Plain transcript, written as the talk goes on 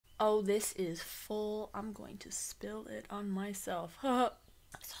Oh, this is full. I'm going to spill it on myself. It's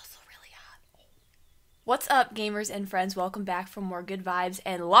also really hot. What's up, gamers and friends? Welcome back for more good vibes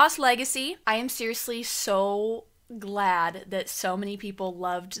and Lost Legacy. I am seriously so glad that so many people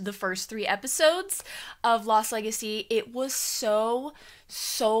loved the first 3 episodes of Lost Legacy. It was so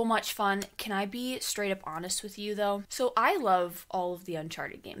much fun. Can I be straight up honest with you though? So I love all of the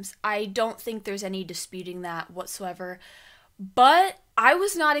Uncharted games. I don't think there's any disputing that whatsoever. But I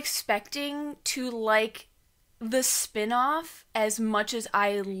was not expecting to like the spin-off as much as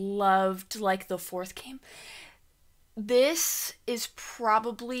I loved like the 4th game. This is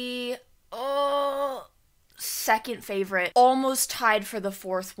probably second favorite, almost tied for the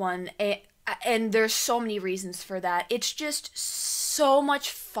 4th one, and there's so many reasons for that. It's just so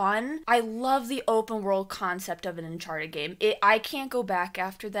much fun. I love the open world concept of an Uncharted game. I can't go back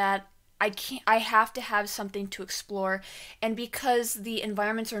after that. I have to have something to explore, and because the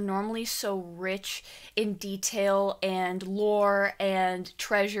environments are normally so rich in detail and lore and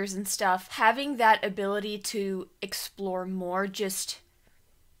treasures and stuff, having that ability to explore more just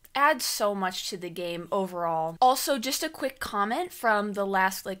adds so much to the game overall. Also, just a quick comment from the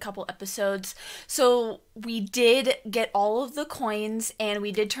last couple episodes. So we did get all of the coins and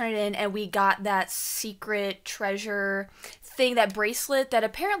we did turn it in, and we got that secret treasure thing, that bracelet that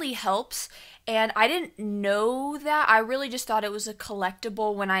apparently helps. And I didn't know that. I really just thought it was a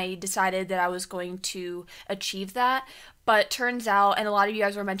collectible when I decided that I was going to achieve that. But turns out, and a lot of you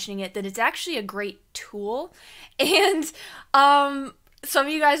guys were mentioning it, that it's actually a great tool. And some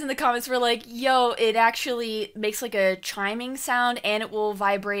of you guys in the comments were like, yo, it actually makes like a chiming sound and it will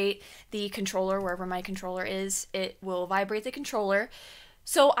vibrate the controller wherever my controller is. It will vibrate the controller.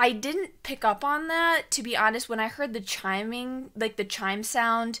 So I didn't pick up on that, to be honest. When I heard the chiming, like the chime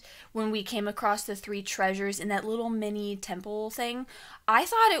sound, when we came across the 3 treasures in that little mini temple thing, I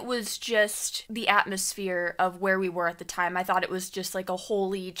thought it was just the atmosphere of where we were at the time. I thought it was just like a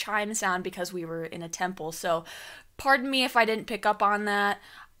holy chime sound because we were in a temple. So pardon me if I didn't pick up on that.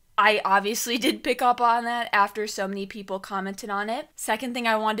 I obviously did pick up on that after so many people commented on it. Second thing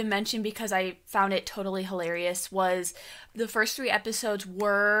I wanted to mention, because I found it totally hilarious, was the first 3 episodes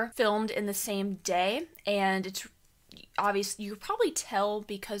were filmed in the same day, and it's obvious, you could probably tell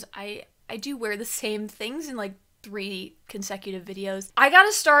because I do wear the same things in like 3 consecutive videos. I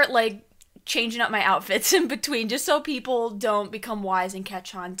gotta start like changing up my outfits in between just so people don't become wise and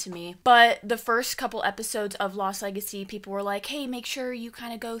catch on to me. But the first couple episodes of Lost Legacy, people were like, hey, make sure you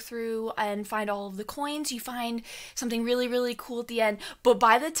kind of go through and find all of the coins. You find something really cool at the end. But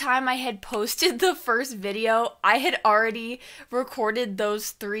by the time I had posted the first video, I had already recorded those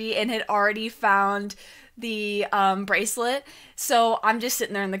 3 and had already found the bracelet. So I'm just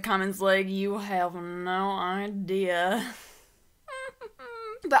sitting there in the comments like, you have no idea.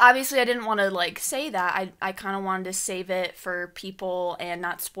 But obviously I didn't want to like say that. I kind of wanted to save it for people and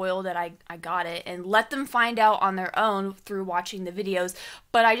not spoil that I got it and let them find out on their own through watching the videos.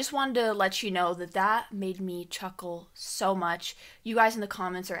 But I just wanted to let you know that that made me chuckle so much. You guys in the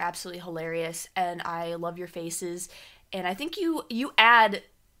comments are absolutely hilarious and I love your faces. And I think you add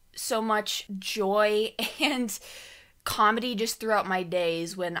so much joy and comedy just throughout my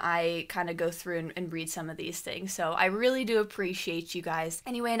days when I kind of go through and read some of these things. So I really do appreciate you guys.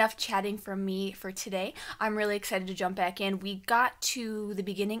 Anyway, enough chatting from me for today. I'm really excited to jump back in. We got to the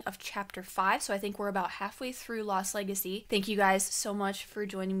beginning of chapter 5, so I think we're about halfway through Lost Legacy. Thank you guys so much for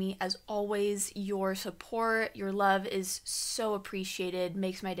joining me. As always, your support, your love is so appreciated,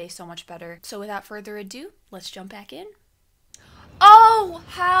 makes my day so much better. So without further ado, let's jump back in. Oh,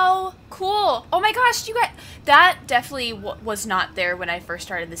 how cool. Oh my gosh, you guys, that definitely was not there when I first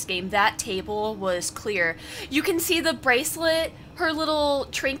started this game. That table was clear. You can see the bracelet, her little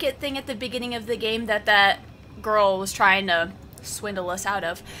trinket thing at the beginning of the game that girl was trying to swindle us out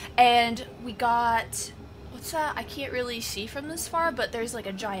of. And we got, what's that? I can't really see from this far, but there's like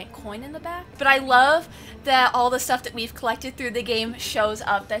a giant coin in the back. But I love that all the stuff that we've collected through the game shows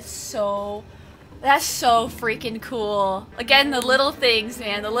up. That's so freaking cool. Again, the little things,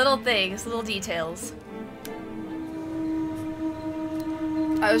 man. The little things, little details.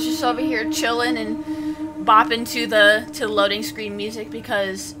 I was just over here chilling and bopping to the loading screen music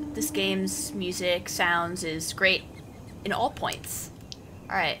because this game's music sounds is great in all points.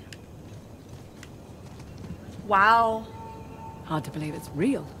 Alright. Wow. Hard to believe it's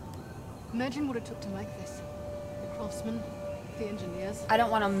real. Imagine what it took to make this. The craftsmen, the engineers. I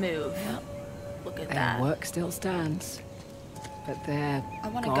don't want to move. Yep. Look at Their that. work still stands, but they're I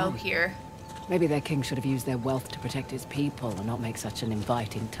want to go here. Maybe their king should have used their wealth to protect his people and not make such an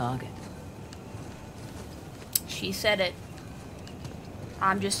inviting target. She said it.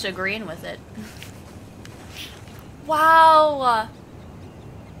 I'm just agreeing with it. Wow.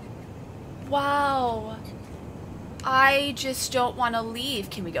 Wow. I just don't want to leave.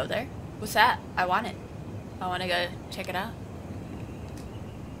 Can we go there? What's that? I want it. I want to go check it out.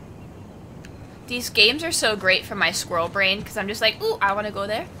 These games are so great for my squirrel brain because I'm just like, ooh, I want to go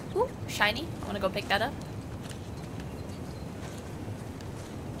there. Ooh, shiny. I want to go pick that up.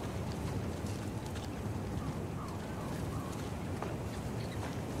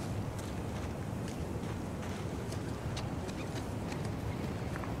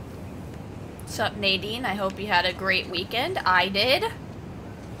 What's up, Nadine? I hope you had a great weekend. I did.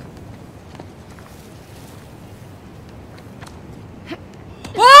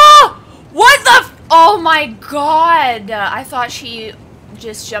 Whoa! What the f— oh my god! I thought she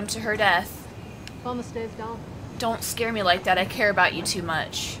just jumped to her death. On the stairs down. Don't scare me like that. I care about you too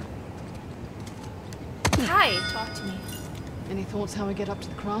much. Hi, talk to me. Any thoughts how we get up to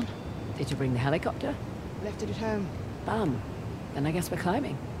the crown? Did you bring the helicopter? Left it at home. Bum. Then I guess we're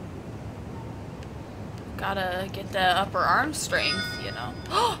climbing. Gotta get the upper arm strength, you know.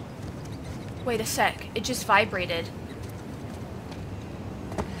 Wait a sec. It just vibrated.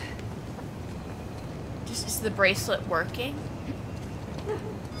 Is the bracelet working?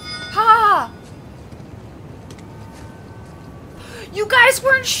 Ha! You guys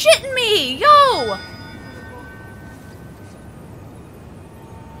weren't shitting me! Yo!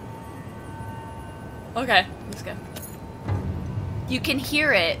 Okay, let's go. You can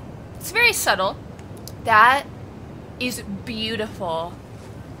hear it. It's very subtle. That is beautiful.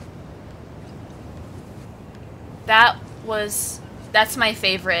 That's my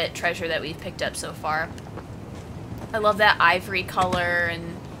favorite treasure that we've picked up so far. I love that ivory color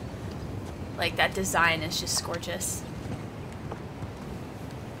and like that design is just gorgeous.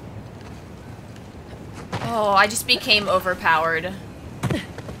 Oh, I just became overpowered.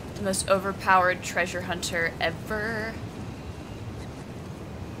 The most overpowered treasure hunter ever.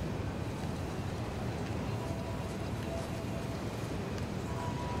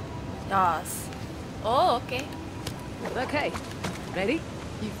 Yes. Oh, okay. Okay. Ready?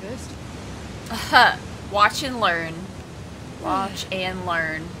 You first. Watch and learn. Watch and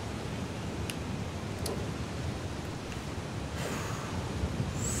learn.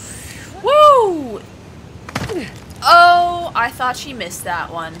 Woo! Oh, I thought she missed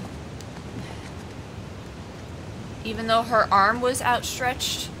that one. Even though her arm was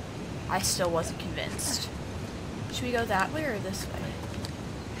outstretched, I still wasn't convinced. Should we go that way or this way?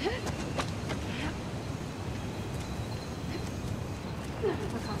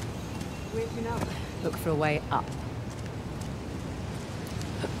 Where to now? Look for a way up.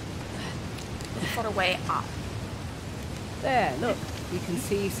 Look for a way up. There, look. You can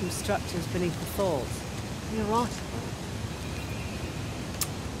see some structures beneath the falls. You're right.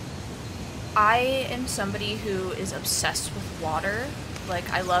 I am somebody who is obsessed with water. Like,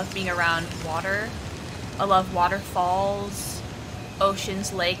 I love being around water. I love waterfalls,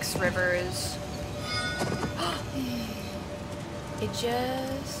 oceans, lakes, rivers. It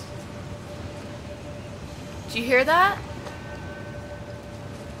just... Do you hear that?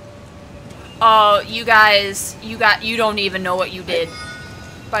 Oh, you guys, you don't even know what you did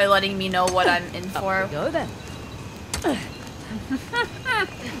by letting me know what I'm in for. Up we go then.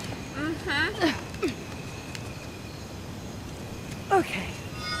 Okay.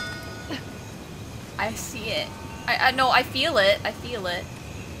 I see it. I know, I feel it. I feel it.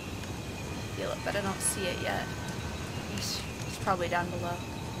 I feel it, but I don't see it yet. It's probably down below.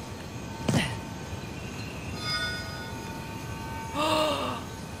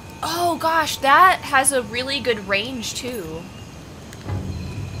 Oh gosh, that has a really good range too.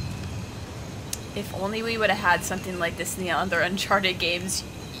 If only we would have had something like this in the other Uncharted games.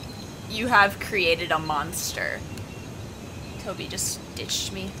 You have created a monster. Toby just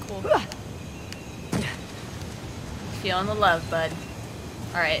ditched me. Cool. Feeling the love, bud.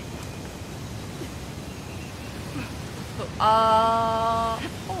 Alright.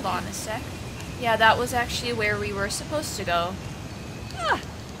 Hold on a sec. Yeah, that was actually where we were supposed to go.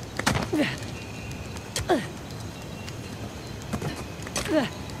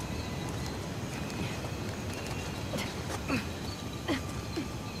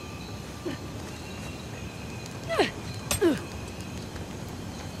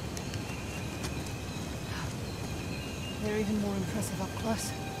 They're even more impressive up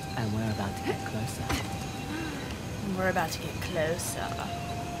close. And we're about to get closer. And we're about to get closer.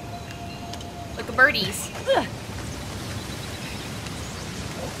 Look at birdies.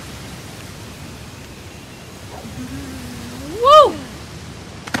 Woo!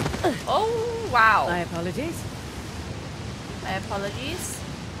 Oh, wow. My apologies. My My apologies.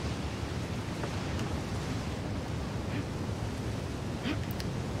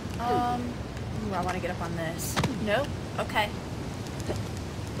 Ooh, I want to get up on this. Nope. Okay.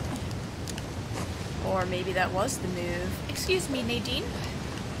 Or maybe that was the move. Excuse me, Nadine.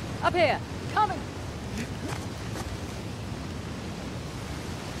 Up here. Coming.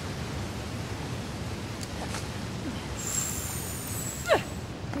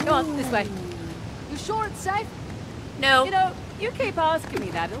 Go on, this way. You sure it's safe? No. You know, you keep asking me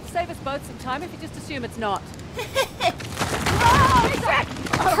that. It'll save us both some time if you just assume it's not.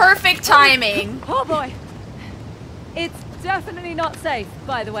 Perfect timing. Oh boy. It's definitely not safe,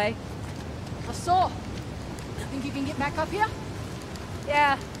 by the way. I saw. Think you can get back up here?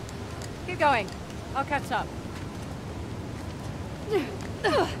 Yeah. Keep going. I'll catch up.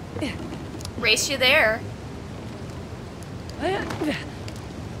 Race you there.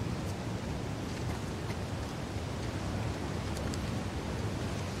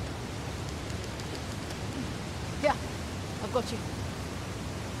 Yeah, I've got you.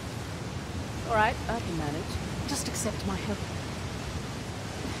 All right, I can manage. Just accept my help.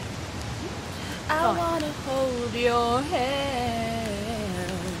 I wanna hold your hand.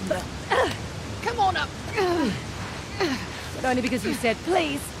 Come on up. But only because you said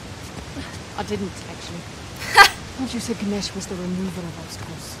please. I didn't, actually. Thought you said Ganesh was the remover of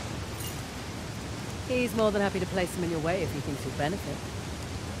obstacles. He's more than happy to place them in your way if he thinks you'll benefit.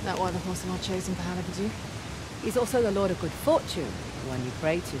 That why the horse and I chosen for Areebederci? He's also the Lord of Good Fortune, the one you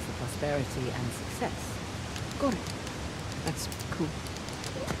pray to for prosperity and success. Got it. That's cool.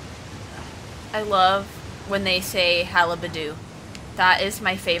 I love when they say halibadoo. That is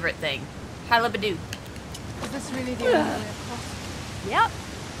my favorite thing. Halibadoo. Is this really the only way across? Yep.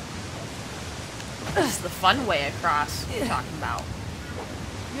 This is the fun way across we're talking about.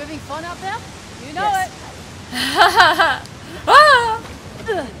 You having fun out there? You know it. Ah!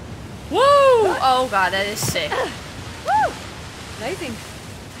 Woo! Oh god, that is sick. Woo! Amazing.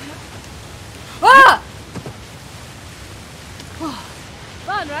 Ah!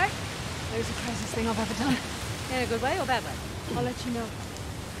 Fun, right? That was the craziest thing I've ever done. In a good way or bad way? I'll let you know.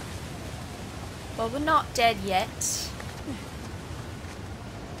 Well, we're not dead yet.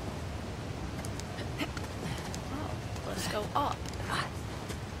 Oh, let's go up.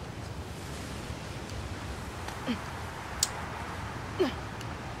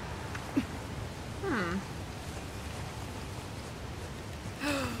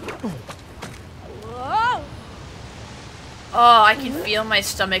 Whoa! Oh, I can feel my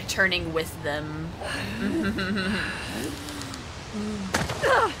stomach turning with them.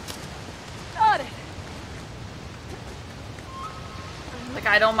 Got it. Like,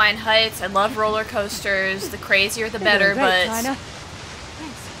 I don't mind heights. I love roller coasters. The crazier the You're better, doing great, but China.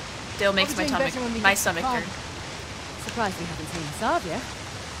 still makes my I'll be doing better when we my get to stomach the turn. Surprised we haven't seen Asav yet.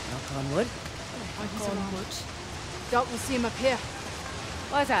 Knock on wood. Doubt we'll see him up here.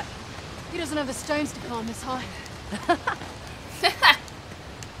 Why's that? He doesn't have the stones to climb this high.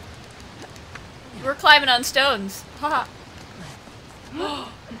 We're climbing on stones. Haha.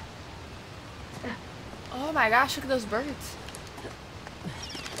 Oh my gosh, look at those birds.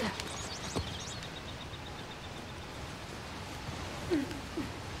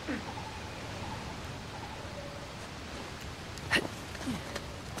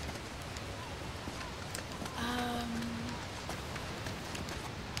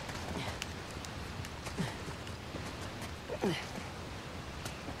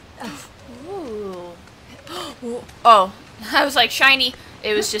 Ooh. Oh, I was like shiny.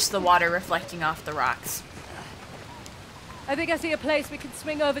 It was just the water reflecting off the rocks. I think I see a place we can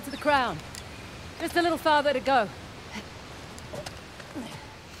swing over to the crown. Just a little farther to go.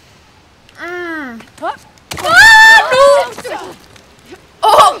 What? Ah, no!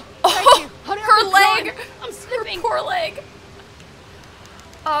 Oh! Oh! Her leg! I'm slipping. Her poor leg.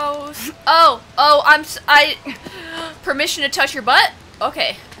 Oh, permission to touch your butt?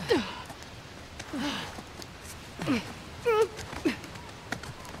 Okay.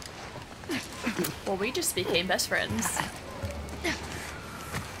 Well, we just became best friends.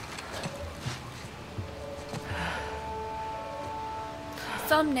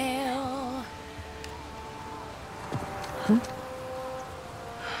 Thumbnail.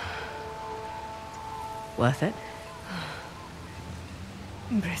 Worth it?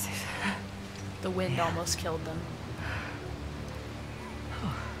 Impressive. The wind almost killed them.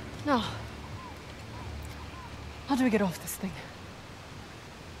 No. How do we get off this thing?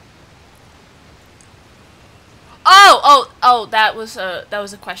 Oh, that was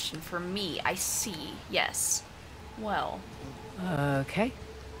a question for me. I see. Yes. Well. Okay.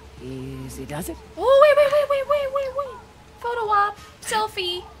 Easy does it. Oh, wait. Photo op.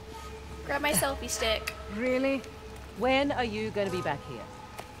 Selfie. Grab my selfie stick. Really? When are you going to be back here?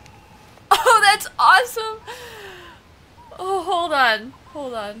 Oh, that's awesome. Oh, hold on.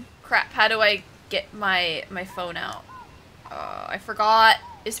 Hold on. Crap, how do I get my phone out? I forgot.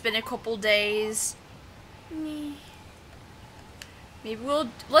 It's been a couple days. Maybe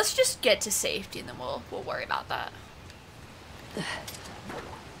let's just get to safety and then we'll worry about that.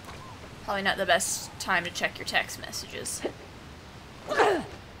 Probably not the best time to check your text messages.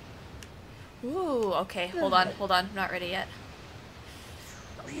 Ooh, okay, hold on, I'm not ready yet.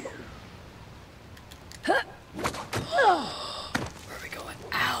 Where are we going?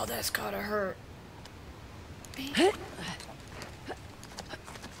 Ow, that's gotta hurt.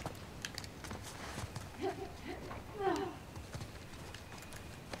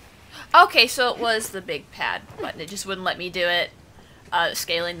 Okay, so it was the big pad button. It just wouldn't let me do it.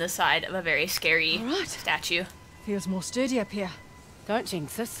 Scaling the side of a very scary statue. Feels more sturdy up here. Don't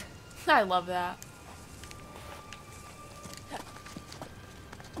jinx us. I love that.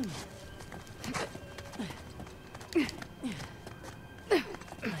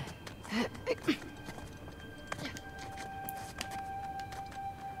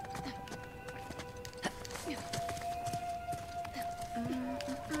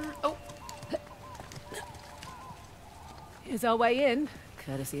 Oh. Here's our way in,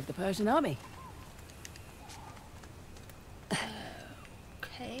 courtesy of the Persian army.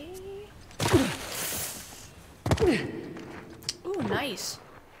 Okay. Ooh, nice.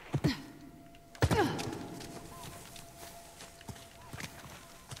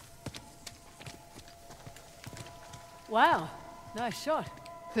 Wow, nice shot.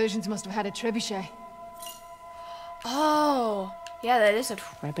 Persians must have had a trebuchet. Oh, yeah, that is a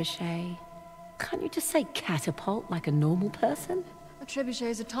Trebuchet. Can't you just say catapult like a normal person? A trebuchet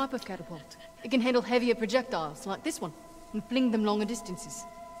is a type of catapult. It can handle heavier projectiles, like this one, and fling them longer distances.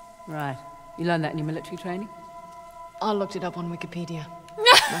 Right. You learned that in your military training? I looked it up on Wikipedia.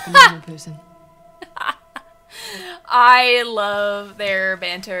 Like a normal person. I love their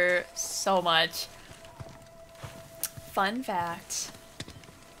banter so much. Fun fact.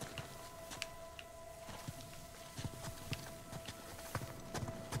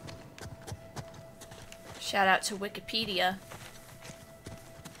 Shout out to Wikipedia.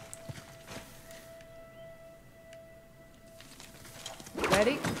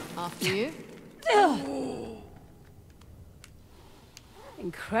 Ready? After you.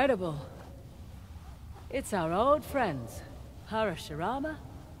 Incredible. It's our old friends, Hare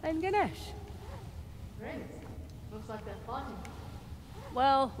and Ganesh. Friends? Looks like they're fighting.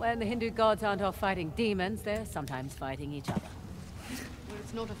 Well, when the Hindu gods aren't off fighting demons, they're sometimes fighting each other. Well,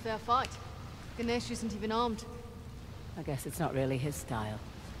 it's not a fair fight. Ganesh isn't even armed. I guess it's not really his style.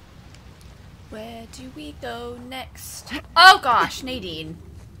 Where do we go next? Oh gosh, Nadine.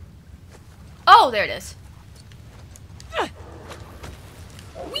 Oh, there it is.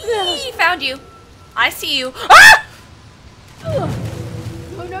 Whee! Found you. I see you. Ah!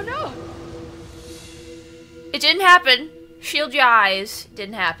 Oh no no! It didn't happen. Shield your eyes.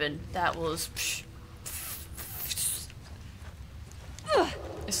 Didn't happen. That was. I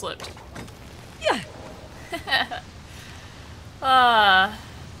slipped.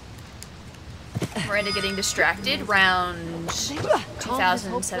 Miranda getting distracted. Round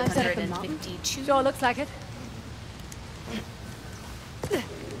 2,752. Sure looks like it.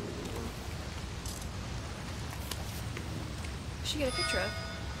 Should get a picture of.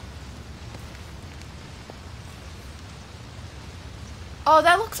 Oh,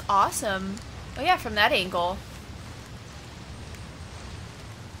 that looks awesome. Oh yeah, from that angle.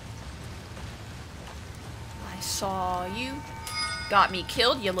 I saw you. Got me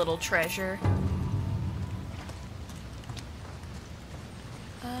killed, you little treasure.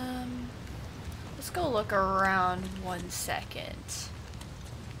 Let's go look around 1 second.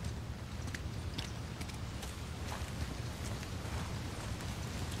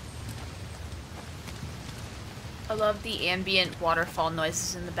 I love the ambient waterfall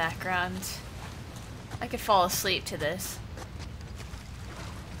noises in the background. I could fall asleep to this.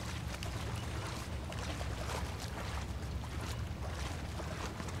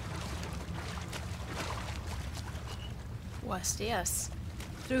 West, yes.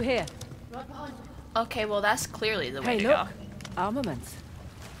 Through here. Right behind you. Okay, well that's clearly the way Hey, to look. go. Armaments.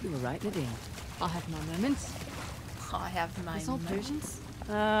 You were right, Nadine. I have my moments. I have my It's all moment. Persians.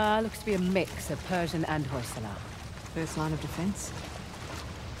 Looks to be a mix of Persian and Hoysala. First line of defense.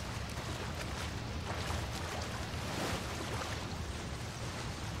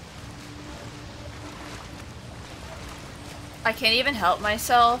 I can't even help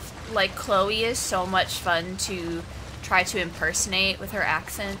myself. Like, Chloe is so much fun to try to impersonate with her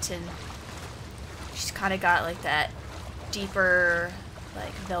accent, and she's kind of got like that deeper,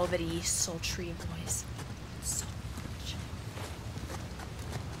 like velvety, sultry voice. So much.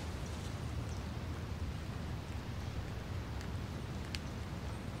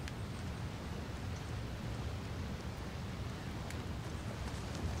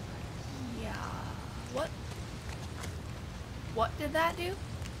 Yeah. What did that do?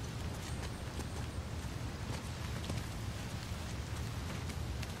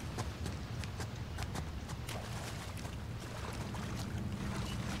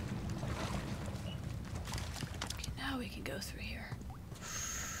 We can go through here.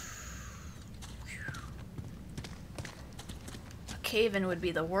 A cave-in would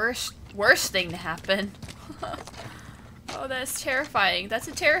be the worst thing to happen. Oh, that's terrifying. That's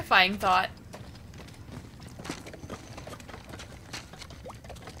a terrifying thought.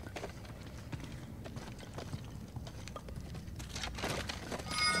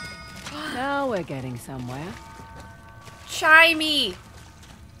 Now we're getting somewhere. Chimey!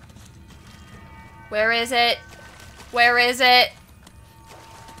 Where is it? Where is it?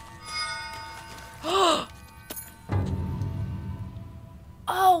 Oh,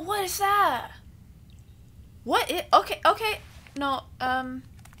 what is that? What is, okay. No,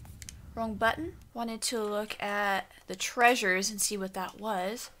 wrong button. Wanted to look at the treasures and see what that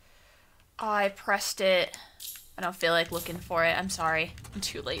was. I pressed it. I don't feel like looking for it. I'm sorry. I'm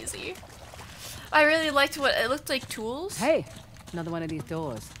too lazy. I really liked what it looked like. Tools. Hey, another one of these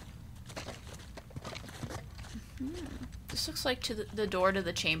doors. This looks like to the door to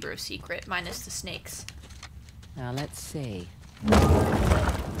the Chamber of Secret, minus the snakes. Now let's see.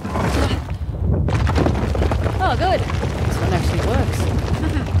 Oh, good. This one actually works.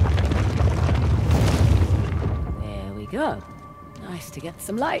 There we go. Nice to get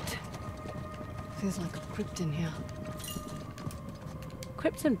some light. Feels like a crypt in here.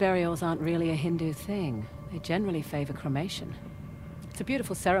 Crypts and burials aren't really a Hindu thing. They generally favor cremation. It's a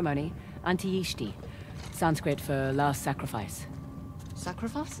beautiful ceremony, Antiyishti. Sanskrit for last sacrifice.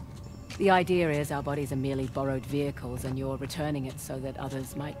 Sacrifice? The idea is our bodies are merely borrowed vehicles and you're returning it so that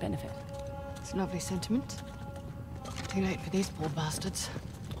others might benefit. It's a lovely sentiment. Too late for these poor bastards.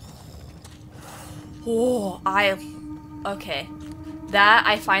 Oh, okay. That,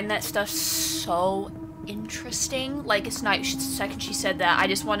 I find that stuff so interesting. Like, it's not, the second she said that, I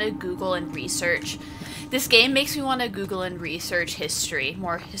just want to Google and research. This game makes me want to Google and research history,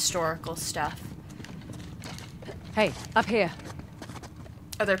 more historical stuff. Hey, up here.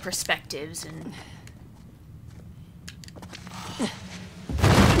 Other perspectives and...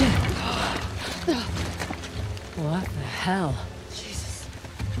 What the hell? Jesus.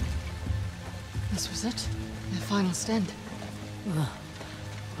 This was it? Their final stand. Well,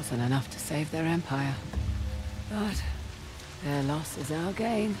 wasn't enough to save their empire. But their loss is our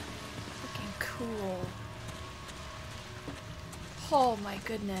gain. Freaking cool. Oh my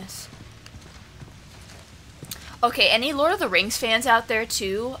goodness. Okay, any Lord of the Rings fans out there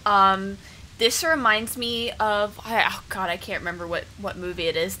too? This reminds me of, oh god, I can't remember what movie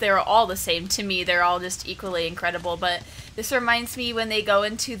it is. They're all the same to me. They're all just equally incredible. But this reminds me when they go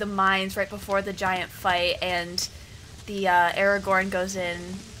into the mines right before the giant fight, and the Aragorn goes in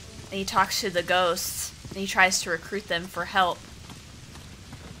and he talks to the ghosts and he tries to recruit them for help.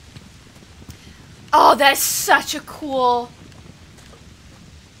 Oh, that's such a cool...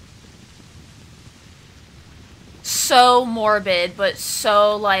 So morbid, but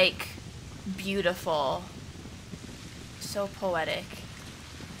so, like, beautiful. So poetic.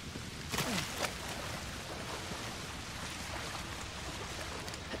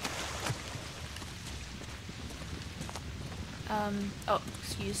 Oh,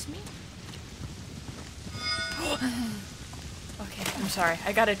 excuse me? Okay, I'm sorry.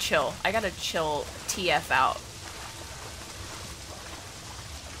 I gotta chill. I gotta chill TF out.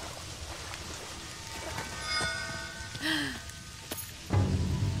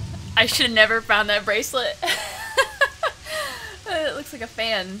 I should have never found that bracelet. It looks like a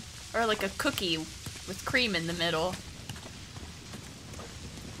fan. Or like a cookie with cream in the middle.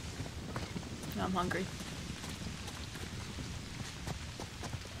 Now I'm hungry.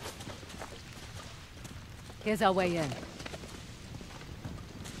 Here's our way in.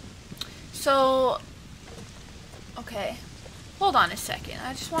 So... Okay. Hold on a second.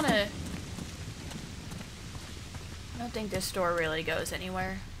 I just want to... I don't think this door really goes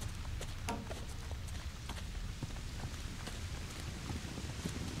anywhere.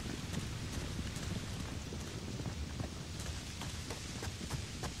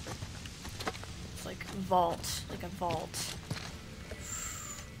 It's like vault, like a vault.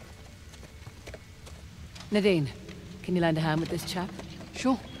 Nadine, Can you lend a hand with this chap?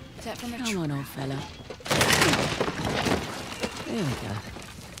 Sure. Is that from a Come on, old fella. There we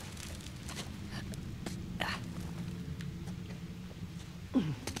go.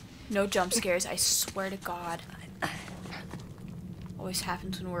 No jump scares, I swear to God. Always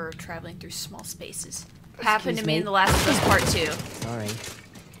happens when we're traveling through small spaces. Happened to me in The Last of Us Part 2. Sorry.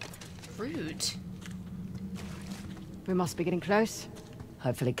 Rude. We must be getting close.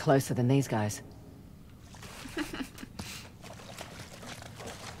 Hopefully closer than these guys.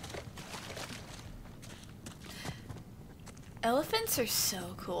 Elephants are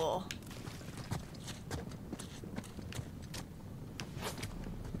so cool.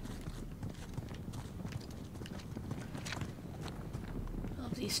 I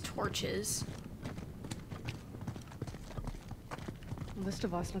love these torches. Well, this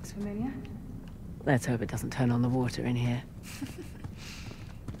device looks familiar. Let's hope it doesn't turn on the water in here.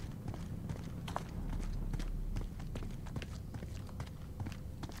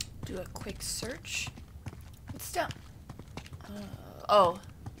 Do a quick search. What's down? Oh.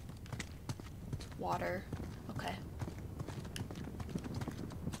 Water. Okay.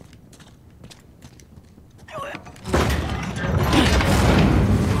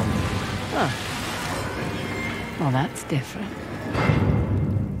 Oh. Well, that's different.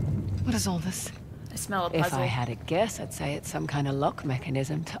 What is all this? I smell a puzzle. If I had a guess, I'd say it's some kind of lock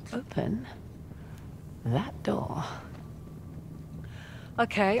mechanism to open that door.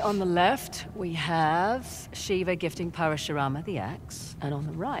 Okay, on the left, we have Shiva gifting Parashurama the axe, and on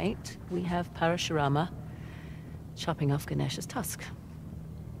the right, we have Parashurama chopping off Ganesh's tusk.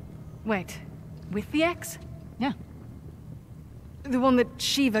 Wait, with the axe? Yeah. The one that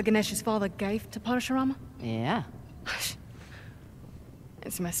Shiva, Ganesh's father, gave to Parashurama? Yeah,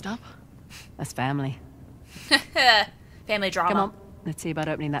 It's messed up. that's family. Family drama. Come on, let's see about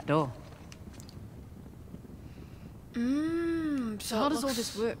opening that door. So how does all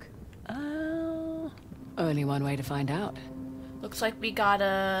this work? Only one way to find out. Looks like we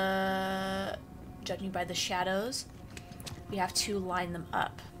gotta, judging by the shadows, we have to line them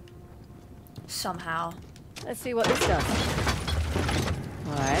up. Somehow. Let's see what this does.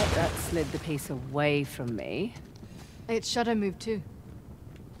 Alright, that slid the piece away from me. Its shadow moved too.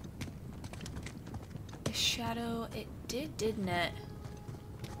 The shadow, it did, didn't it?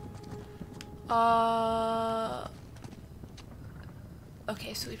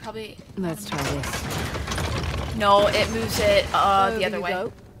 Okay, so we probably... Let's try this. No, it moves it the other way.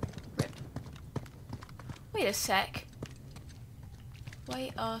 Go. Rip. Wait a sec.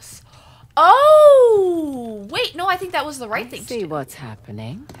 Wait us. Oh! Wait, no, I think that was the right thing to See do. what's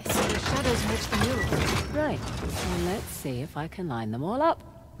happening. I see. The shadows match the mural. Right. So let's see if I can line them all up.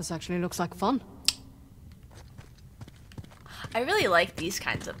 This actually looks like fun. I really like these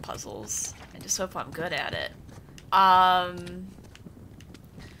kinds of puzzles. I just hope I'm good at it.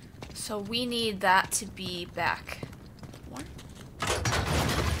 So we need that to be back. What?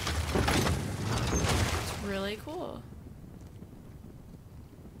 It's really cool.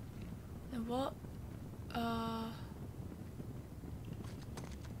 And what?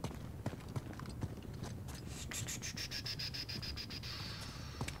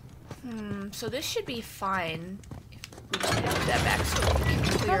 So this should be fine. We just need to move that back so we can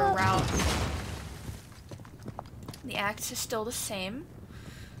clear a route. The axe is still the same.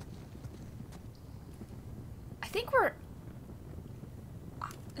 I think we're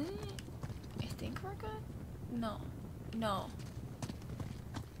good? No. No.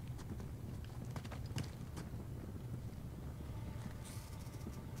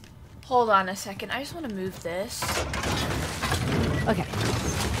 Hold on a second. I just want to move this. Okay.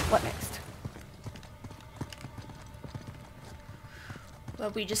 What next?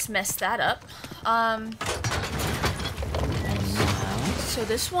 Well, we just messed that up. So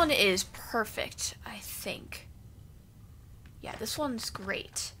this one is perfect, I think. Yeah, this one's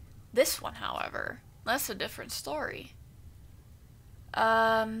great. This one, however, that's a different story.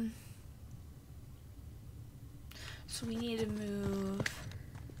 So we need to move...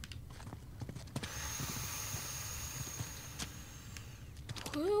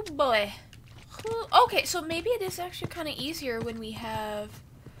 Oh boy. Okay, so maybe it is actually kind of easier when we have...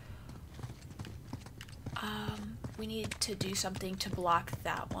 we need to do something to block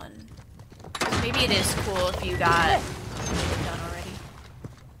that one. Maybe it is cool if you got it done already.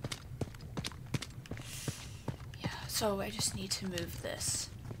 Yeah, so I just need to move this.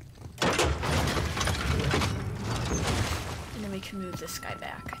 And then we can move this guy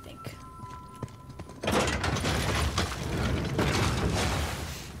back, I think.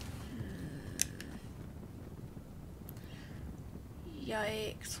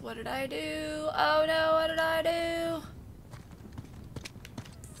 Yikes, what did I do? Oh no, what did I do?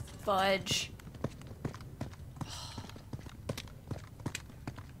 Fudge.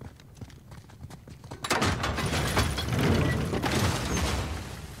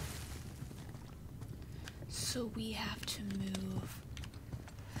 So we have to move.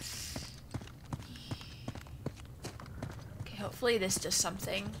 Okay, hopefully this does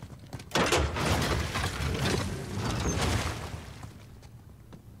something.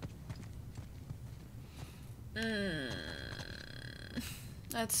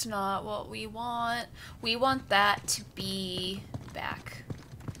 That's not what we want. We want that to be back.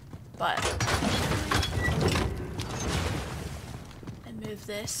 But and move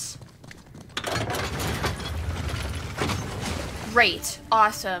this. Great.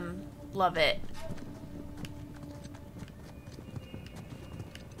 Awesome. Love it.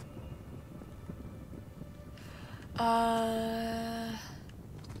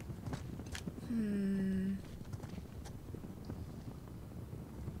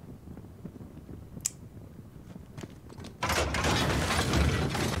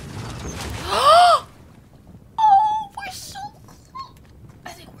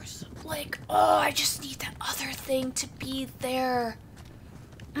 I just need that other thing to be there.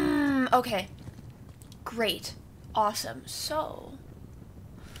 Okay. Great. Awesome. So,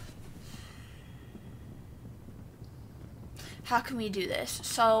 how can we do this?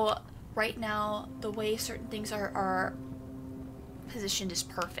 So, right now, the way certain things are positioned is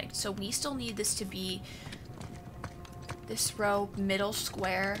perfect. So, we still need this to be this row middle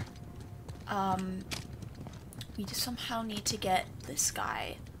square. We just somehow need to get this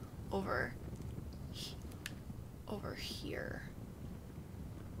guy over here.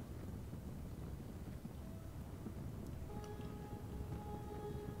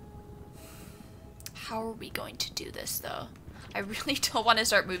 How are we going to do this, though? I really don't want to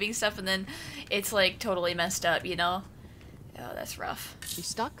start moving stuff and then it's like totally messed up, you know? Oh, that's rough. You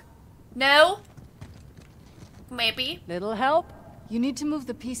stuck? No? Maybe. Little help? You need to move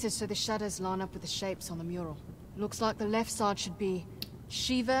the pieces so the shadows line up with the shapes on the mural. Looks like the left side should be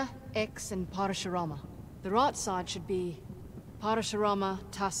Shiva, X, and Parashurama. The right side should be Parashurama,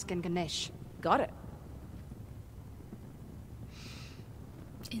 Tusk, and Ganesh. Got it.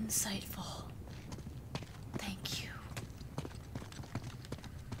 Insightful. Thank you.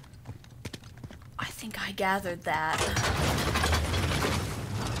 I think I gathered that.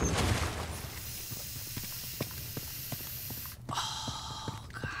 Oh,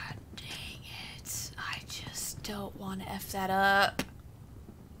 god dang it. I just don't want to F that up.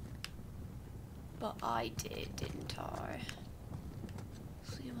 But I did, didn't I?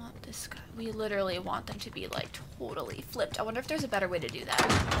 So we want this guy. We literally want them to be like totally flipped. I wonder if there's a better way to do that.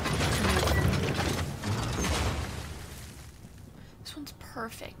 This one's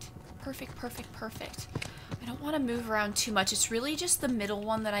perfect. Perfect, perfect, perfect. I don't want to move around too much. It's really just the middle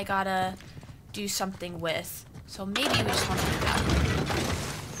one that I gotta do something with. So maybe we just want to do that.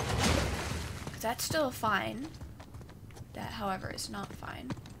 That's still fine. That, however, is not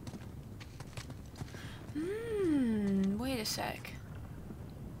fine. Wait a sec.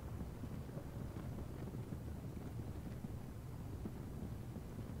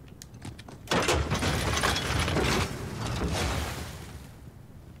 Make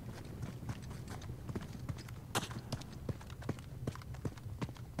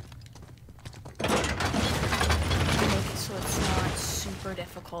it so it's not super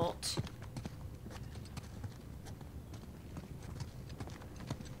difficult.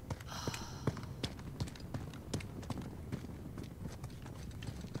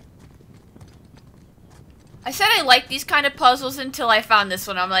 I said I like these kind of puzzles until I found this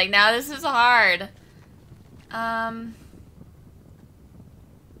one. I'm like, now this is hard. I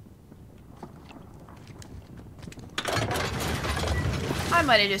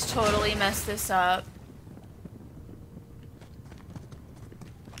might have just totally messed this up.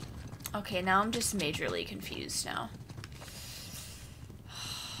 Okay, now I'm just majorly confused now.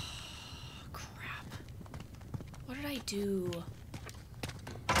 Crap. What did I do?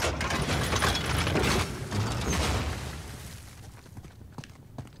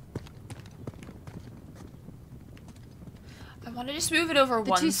 I want to just move it over one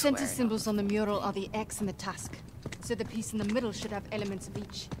square. The two center symbols on the mural are the X and the Tusk, so the piece in the middle should have elements of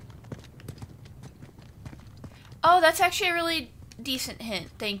each. Oh, that's actually a really decent hint.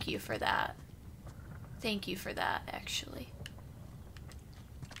 Thank you for that. Thank you for that, actually.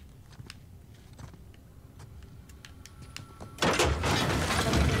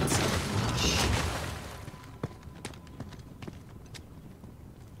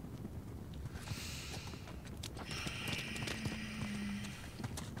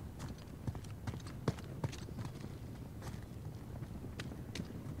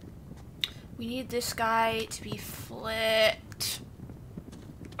 We need this guy to be flipped.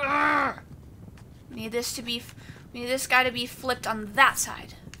 Urgh! We need this guy to be flipped on that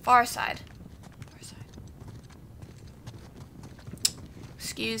side. Far side. Far side.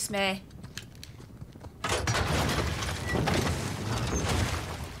 Excuse me.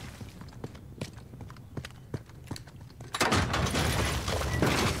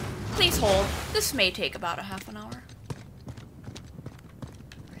 Please hold. This may take about a half an hour.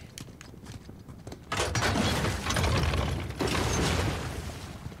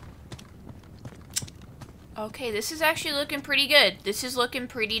 Okay, this is actually looking pretty good. This is looking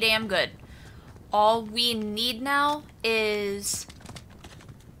pretty damn good. All we need now is...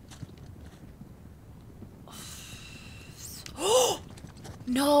 Oh!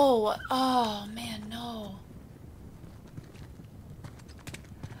 No! Oh, man, no.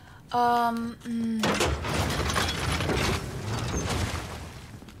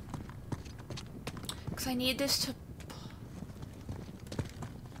 Because I need this to...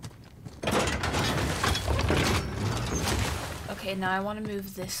 Okay, now I want to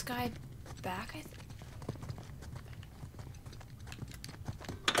move this guy back, I think.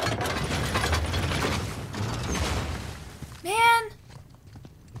 Man!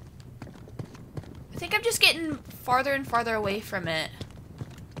 I think I'm just getting farther and farther away from it.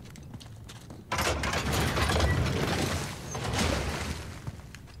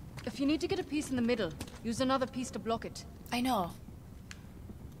 If you need to get a piece in the middle, use another piece to block it. I know.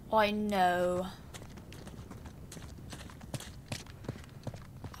 I know.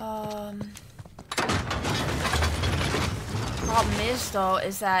 Problem is, though,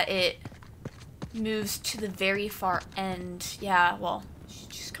 is that it moves to the very far end. Yeah, well, she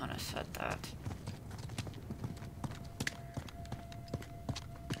just kind of said that.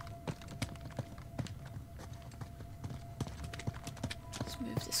 Let's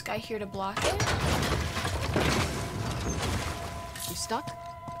move this guy here to block it. You stuck?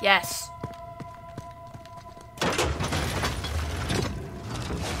 Yes.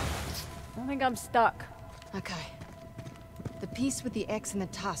 I think I'm stuck. Okay. The piece with the X and the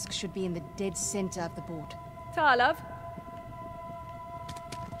tusk should be in the dead center of the board. Ta, love.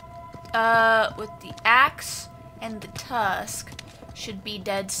 With the axe and the tusk should be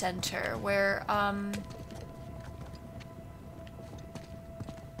dead center, where,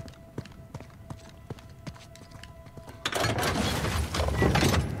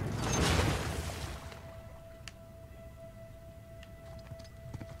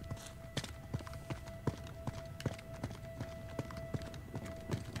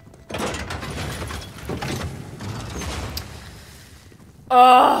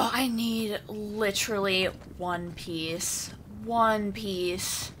 oh, I need literally one piece. One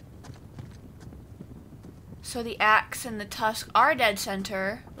piece. So the axe and the tusk are dead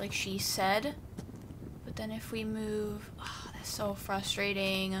center, like she said. But then if we move... Oh, that's so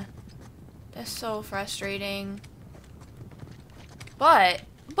frustrating. That's so frustrating. But,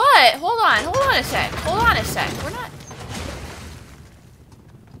 hold on a sec. Hold on a sec. We're not...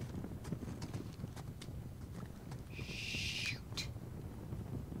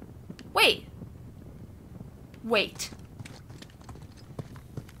 Wait. Wait.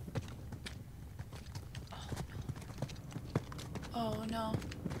 Oh no.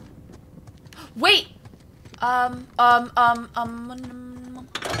 Wait!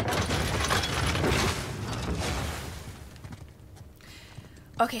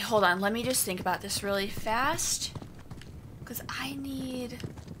 Okay, hold on. Let me just think about this really fast. Because I need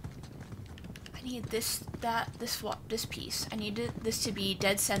this piece. I need this to be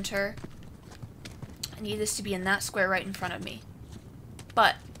dead center. I need this to be in that square right in front of me.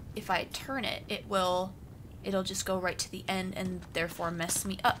 But if I turn it, it'll just go right to the end and therefore mess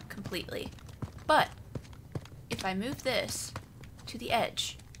me up completely. But if I move this to the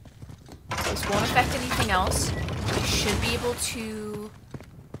edge, this won't affect anything else. I should be able to...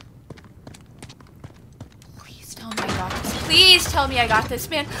 Please tell me I got this. Please tell me I got this,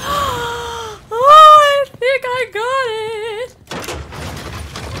 man. Oh, I think I got it.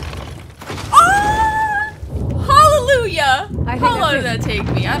 Oh! Hallelujah! How long did that take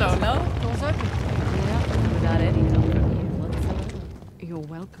me? I don't know. Doors open. Yeah, without any help from you whatsoever. You're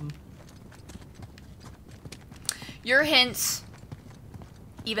welcome. Your hints,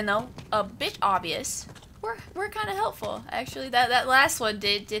 even though a bit obvious, were kind of helpful. Actually, that last one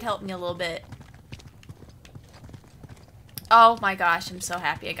did help me a little bit. Oh my gosh, I'm so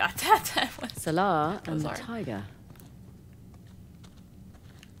happy I got that. That was Salah and the tiger.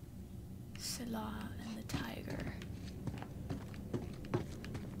 Salah and the tiger.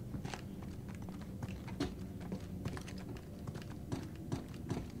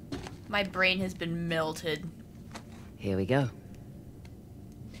 My brain has been melted. Here we go.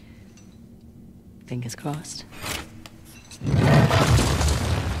 Fingers crossed.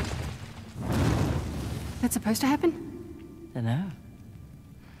 That's supposed to happen? Dunno.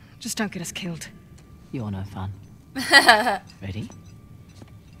 Just don't get us killed. You're no fun. Ready?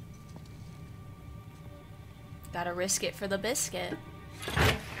 Gotta risk it for the biscuit.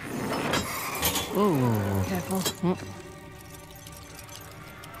 Ooh. Careful.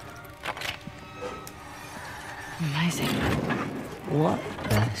 Amazing. What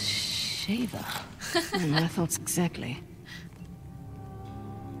the shaver? My thoughts exactly.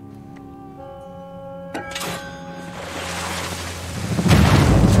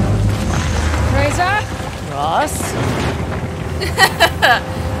 Razor? Ross?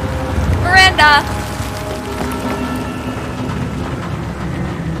 Miranda!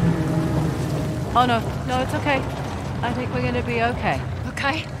 Oh no, no, it's okay. I think we're gonna be okay.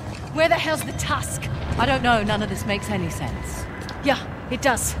 Okay. Where the hell's the tusk? I don't know, none of this makes any sense. Yeah, it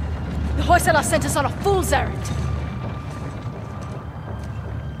does. The Hoysala sent us on a fool's errand.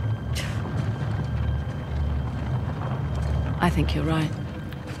 I think you're right.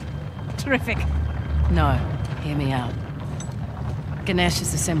 Terrific. No, hear me out. Ganesh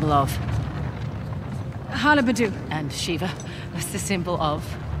is the symbol of... Halabadu. And Shiva was the symbol of...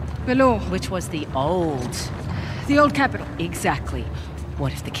 Belor. Which was the old... The old capital. Exactly.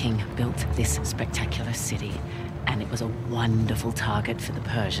 What if the king built this spectacular city, and it was a wonderful target for the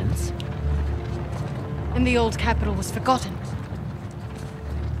Persians? And the old capital was forgotten.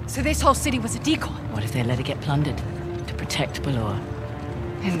 So this whole city was a decoy. What if they let it get plundered to protect Belor?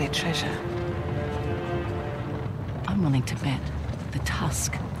 And their treasure. I'm willing to bet the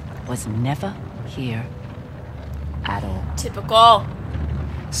tusk was never here at all. Typical.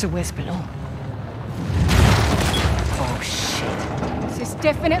 So where's Belor? Oh shit. This is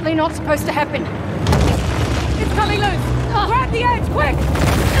definitely not supposed to happen. It's coming loose! Grab the edge, quick!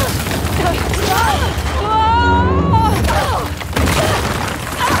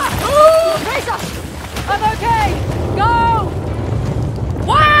 Razor! I'm okay! Go!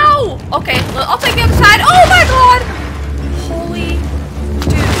 Wow! Okay, I'll take the other side. Oh my god! Holy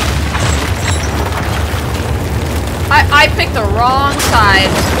dude. I picked the wrong side.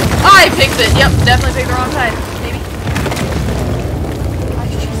 I picked it. Yep, definitely picked the wrong side. Maybe.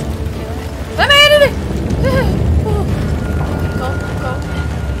 I made it!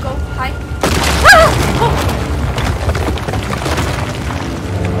 Go, hi.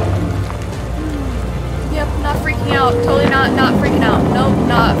 Yep, not freaking out. Totally not freaking out. Nope,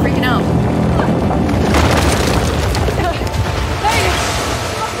 not freaking out. Lady!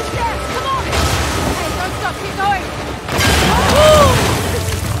 Up the stairs! Come on! Hey, don't stop, keep going! Oh,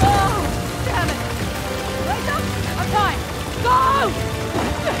 damn it! Razor? I'm fine! Go!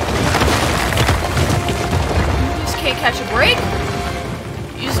 You just can't catch a break.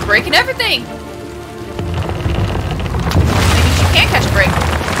 You're just breaking everything. Maybe she can't catch a break.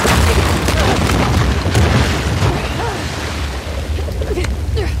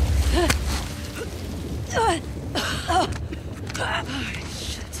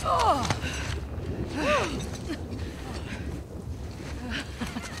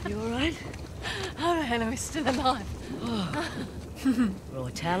 You alright? How the hell are we still alive? Raw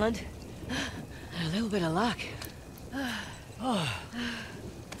talent. A little bit of luck. Oh.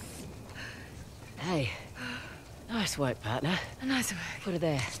 Hey. Nice work, partner. Nice work. Put her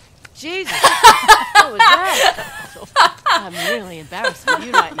there. Jesus! What was that? I'm really embarrassed with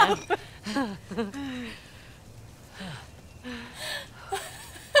you right now.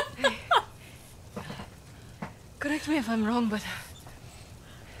 Correct me if I'm wrong, but...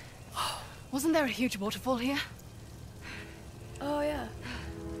 wasn't there a huge waterfall here? Oh yeah.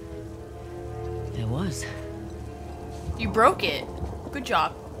 There was. You broke it. Good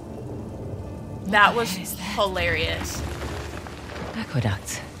job. That was hilarious.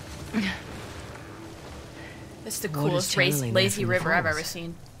 Aqueducts. It's the Water's coolest channeling lazy there from the river I've falls. ever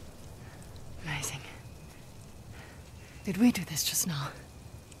seen. Amazing. Did we do this just now?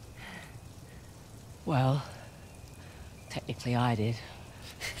 Well, technically I did.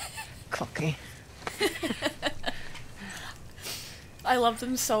 Cocky. I love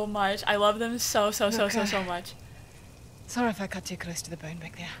them so much. I love them so much. Sorry if I cut you close to the bone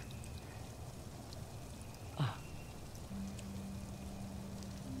back there. Oh.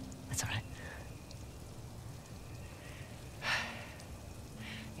 That's alright.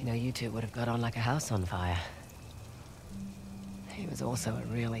 You know, you two would have got on like a house on fire. He was also a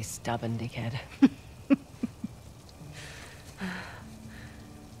really stubborn dickhead.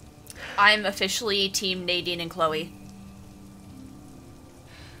 I'm officially team Nadine and Chloe.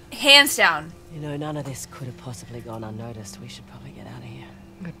 Hands down. You know, none of this could have possibly gone unnoticed. We should probably get out of here.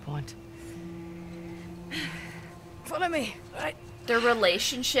 Good point. Follow me. Right. Their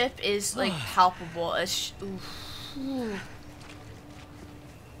relationship is like palpable.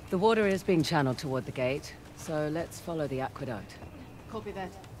 The water is being channeled toward the gate, so let's follow the aqueduct. Copy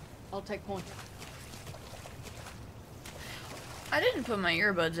that. I'll take point. I didn't put my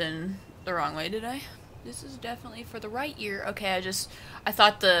earbuds in the wrong way, did I? This is definitely for the right ear. Okay, I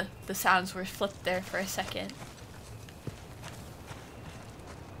thought the sounds were flipped there for a second.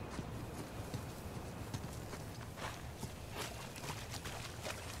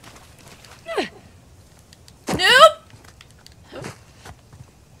 Nope! Can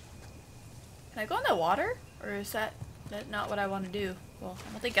I go in the water? Or is that not what I want to do? Well,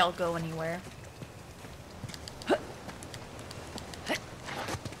 I don't think I'll go anywhere.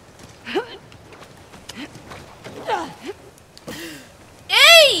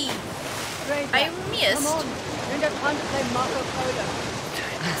 Hey! I missed. Come on. You don't have time to play Marco Polo.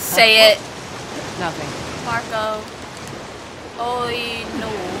 Say it. Nothing. Marco. Oi, no.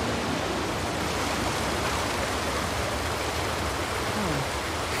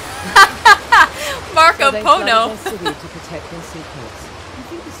 Marco So they Polo. flooded their city to protect their secrets. You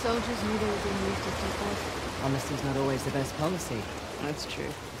think the soldiers knew they were being used as decoys? Honesty's not always the best policy. That's true.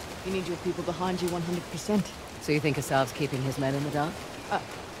 You need your people behind you 100%. So you think Asav's keeping his men in the dark?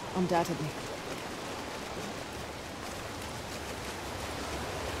 Undoubtedly.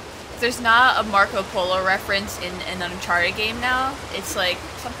 There's not a Marco Polo reference in an Uncharted game now. It's like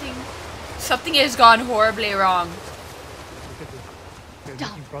something has gone horribly wrong. We're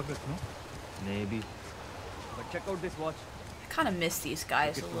making progress, no? Maybe. But check out this watch. I kind of miss these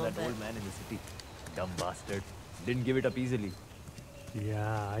guys a Look at little that bit. old man in the city. Dumb bastard. Didn't give it up easily.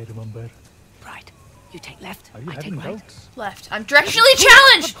 Yeah, I remember. Right. You take left, Are you I take having right. doubts? Left. I'm directionally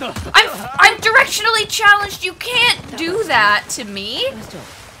challenged. I'm directionally challenged. You can't do that to me. Nice job.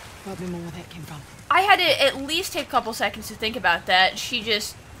 Probably more where that came from. I had to at least take a couple seconds to think about that. She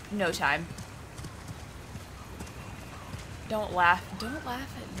just no time. Don't laugh. Don't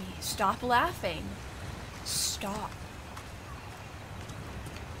laugh at me. Stop laughing. Stop.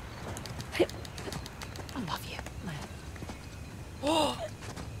 I love you.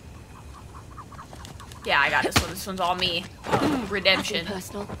 Yeah, I got this one. This one's all me. Redemption. Nothing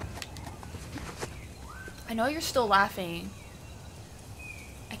personal. I know you're still laughing.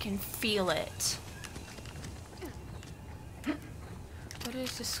 I can feel it. What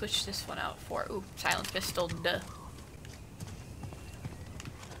is to switch this one out for? Ooh, silence pistol, duh.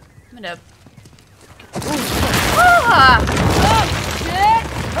 I'm gonna... Ah! Oh, shit!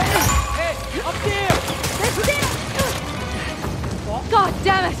 Hey! Up there! God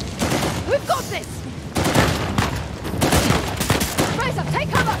damn it! We've got this! Raise up, take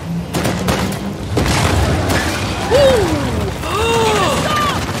cover!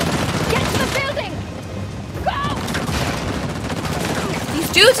 Stop! Get to the building! Go! These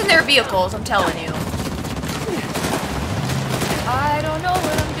dudes in their vehicles, I'm telling you. I don't know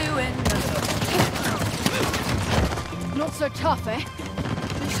what I'm doing. Not so tough, eh?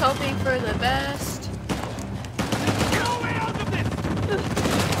 Just hoping for the best. No way out of this!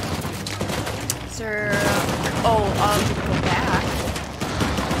 Sir... Oh, go back.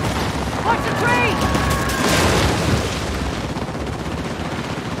 Watch the tree!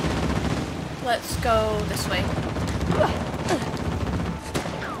 Let's go this way.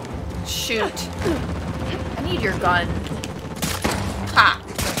 Shoot. I need your gun. Ha!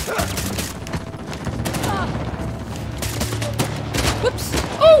 Whoops!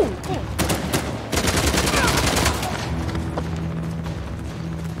 Oh!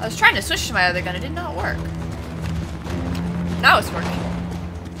 I was trying to switch to my other gun, it did not work. Now it's working.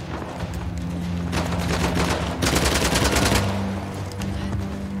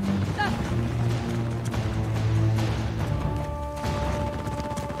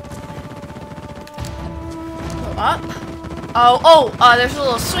 Go up. Oh, there's a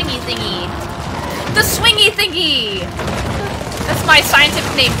little swingy thingy. The swingy thingy! That's my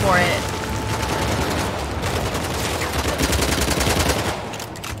scientific name for it.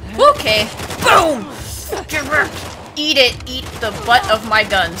 Okay. Boom! Eat it. Eat the butt of my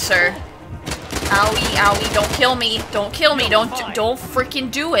gun, sir. Owie, owie. Don't kill me. Don't kill me. Don't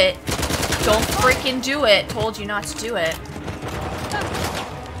freaking do it. Don't freaking do it. Told you not to do it.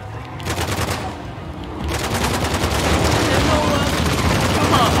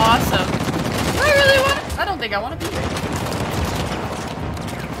 Awesome. Do I really want to? I don't think I want to be here.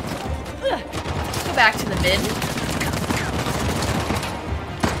 Let's go back to the mid.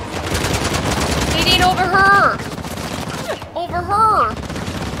 They need over her! Over her!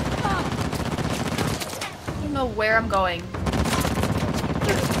 where I'm going.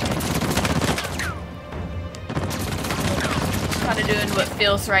 Just kind of doing what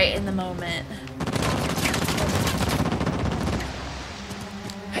feels right in the moment.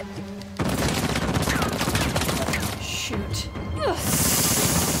 Shoot. I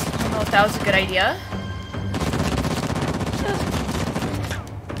don't know if that was a good idea.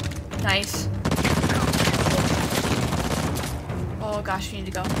 Nice. Oh gosh, we need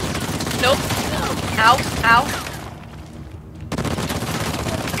to go. Nope. Ow. Ow.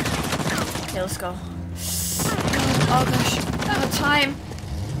 Okay, let's go. Oh gosh. Out of time.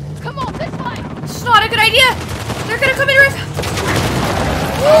 Come on, this way! This is not a good idea! They're gonna come in rip!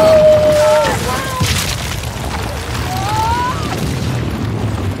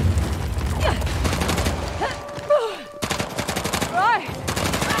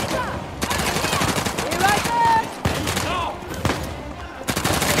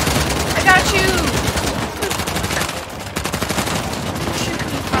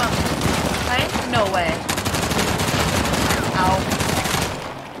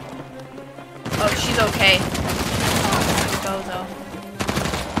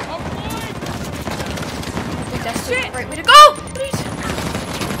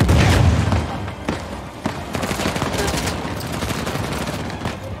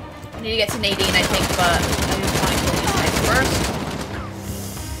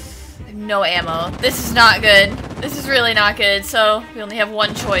 No ammo. This is not good. This is really not good, so we only have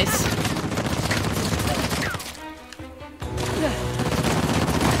one choice.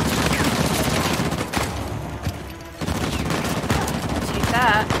 Take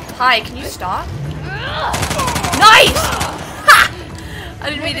that. Hi, can you stop? Nice! Ha! I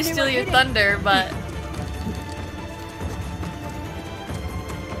didn't mean to steal your thunder, but...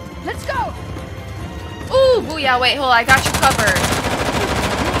 Let's go! Ooh, booyah, wait, hold on, I got you covered.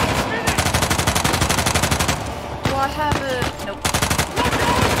 I have a... Nope.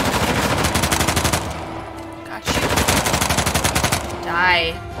 Got you.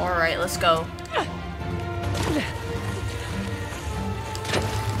 Die. Alright, let's go.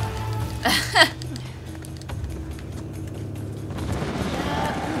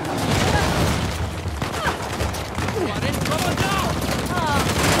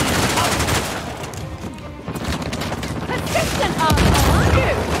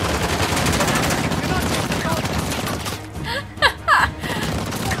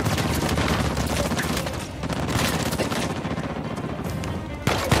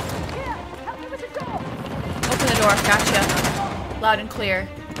 Loud and clear.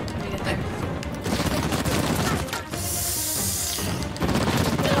 Let me get there.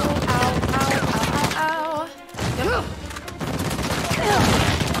 Ow, ow, ow, ow, ow. Yep.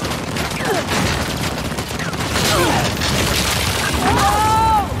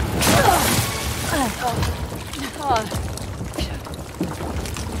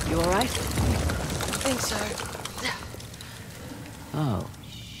 You alright? I think so. Oh,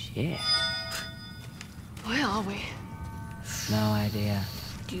 shit. Where are we? No idea.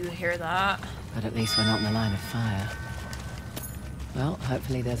 Do you hear that? But at least we're not in the line of fire. Well,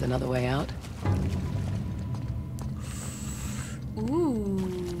 hopefully there's another way out.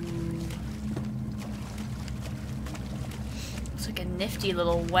 Ooh. It's like a nifty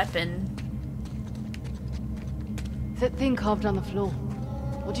little weapon. That thing carved on the floor.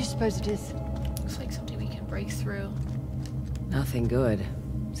 What do you suppose it is? Looks like something we can break through. Nothing good.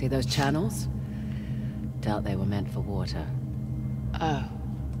 See those channels? Doubt they were meant for water. Oh.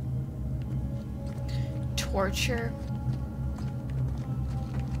 Torture.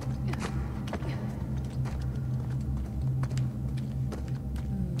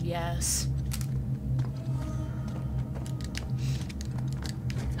 Yes.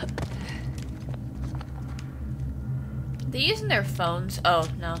 They using their phones? Oh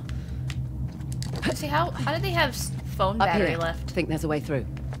no. See how did they have phone Up battery here. left? Think there's a way through.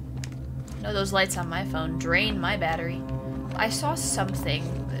 No, those lights on my phone drain my battery. I saw something.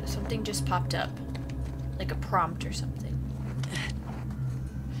 Something just popped up. Like a prompt or something.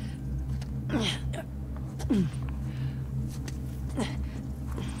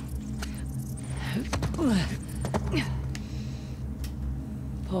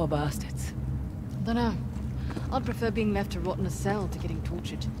 Poor bastards. Dunno. I'd prefer being left to rot in a cell to getting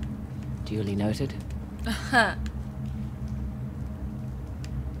tortured. Duly noted.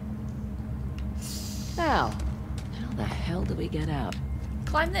 Now, how the hell do we get out?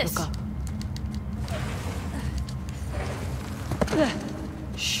 Climb this. Look up.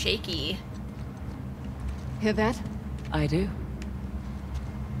 Shaky. Hear that? I do.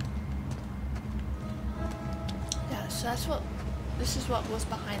 Yeah, so that's what... This is what was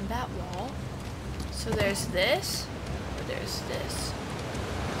behind that wall. So there's this, or there's this.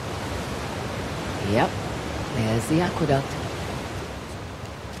 Yep. There's the aqueduct.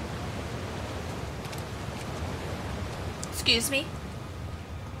 Excuse me?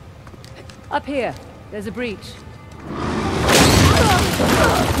 Up here. There's a breach.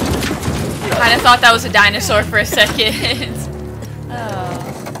 I kind of thought that was a dinosaur for a second. Oh.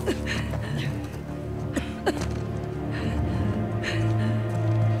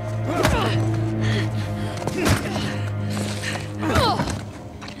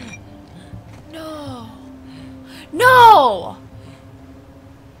 No. No!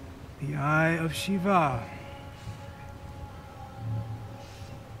 The Eye of Shiva.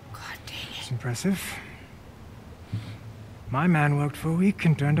 God dang it. It's impressive. My man worked for a week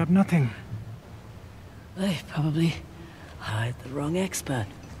and turned up nothing. They probably hired the wrong expert.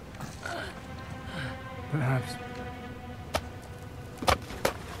 Perhaps.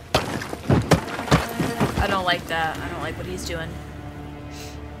 I don't like that. I don't like what he's doing.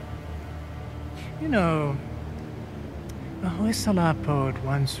 You know, a Hoysala poet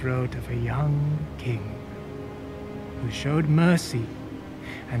once wrote of a young king who showed mercy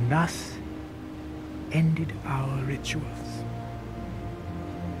and thus ended our rituals.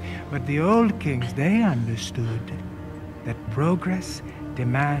 But the old kings, they understood that progress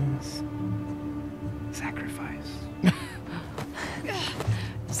demands sacrifice.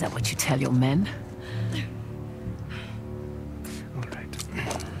 Is that what you tell your men? All right.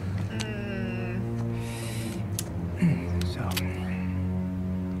 So,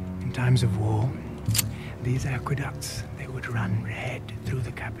 in times of war, these aqueducts, they would run red through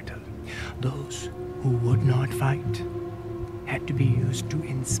the capital. Those who would not fight had to be used to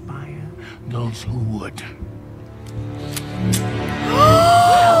inspire those who would.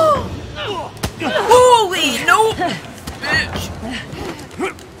 Holy no! Bitch!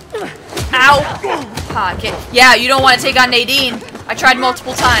 Ow! Pocket. Yeah, you don't want to take on Nadine. I tried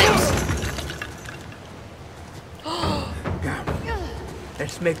multiple times.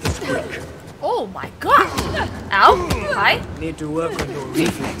 Let's make this quick. Oh my god! Ow! Hi? Need to work on your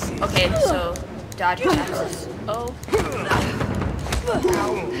reflexes. Okay, so dodge attacks. Oh.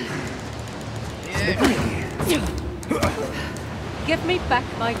 Give me back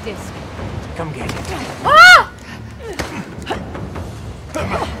my disc. Come get it. Ah!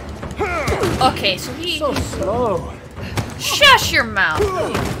 Okay, so he. So slow. Shush your mouth.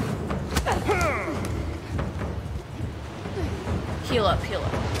 Heal up, heal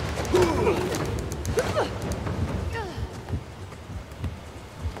up.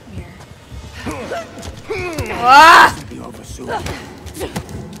 Here. Ah!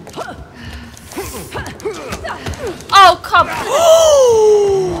 Oh, come on.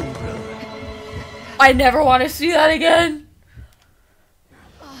 I never want to see that again.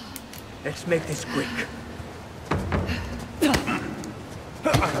 Let's make this quick.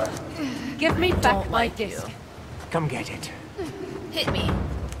 Give me back my disc. Come get it. Hit me.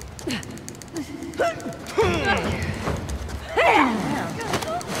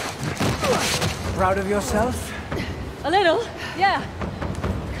 Proud of yourself? A little, yeah.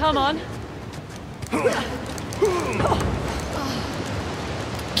 Come on.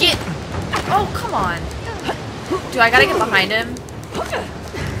 Get. Oh, come on. Do I gotta get behind him?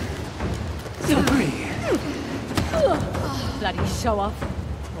 Bloody show off.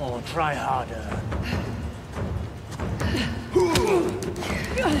 Oh, try harder.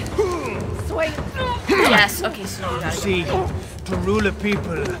 Swing. Yes, okay, so you gotta See, to rule a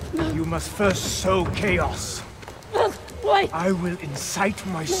people, you must first sow chaos. Wait. I will incite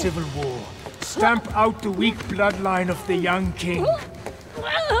my civil war, stamp out the weak bloodline of the young king,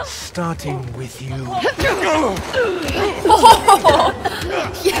 starting with you. Oh,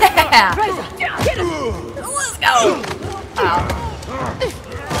 yeah! Let's go! Ow.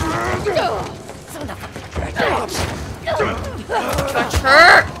 Touch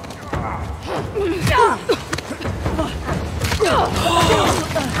her!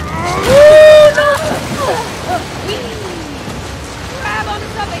 Grab on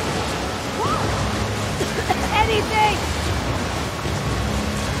something. Anything.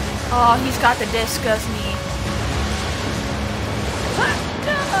 Oh, he's got the disc, doesn't he?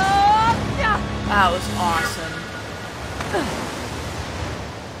 That was awesome.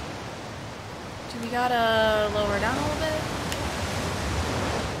 Do we gotta lower down a little bit?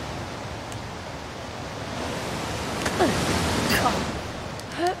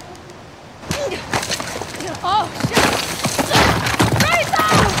 Oh, shit!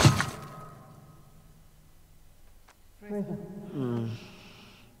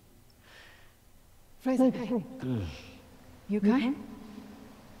 Fraser, hey. You okay?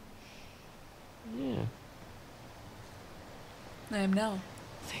 Yeah, I am now.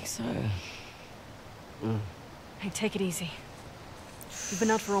 I think so. Hey, take it easy. You've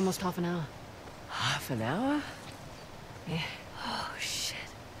been out for almost half an hour. Half an hour? Yeah. Oh, shit.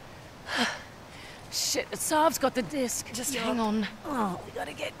 Shit, Asav's got the disc. Just hang on. Oh, we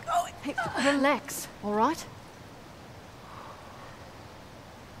gotta get going. Hey, relax, all right?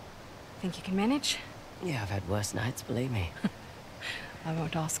 Think you can manage? Yeah, I've had worse nights, believe me. I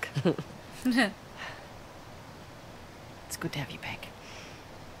won't ask. It's good to have you back.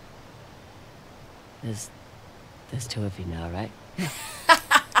 There's two of you now, right?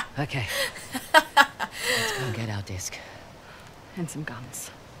 Okay. Let's go and get our disc. And some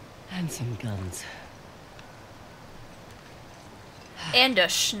guns. And some guns. And a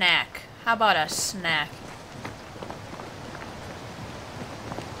snack. How about a snack?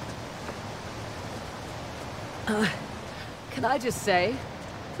 Can I just say,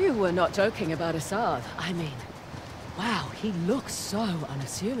 you were not joking about Asav. I mean, wow, he looks so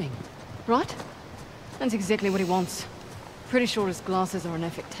unassuming. Right? That's exactly what he wants. Pretty sure his glasses are an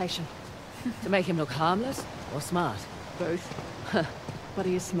affectation. To make him look harmless or smart? Both. But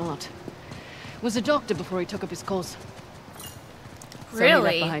he is smart. Was a doctor before he took up his cause. So he left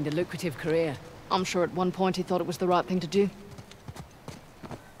Really? behind a lucrative career. I'm sure at one point he thought it was the right thing to do.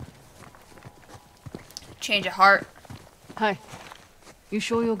 Change of heart. Hey, you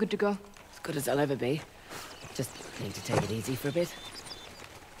sure you're good to go? As good as I'll ever be. Just need to take it easy for a bit.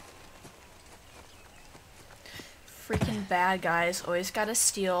 Freaking bad guys always gotta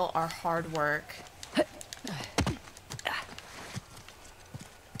steal our hard work.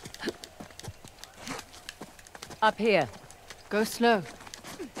 Up here. Go slow.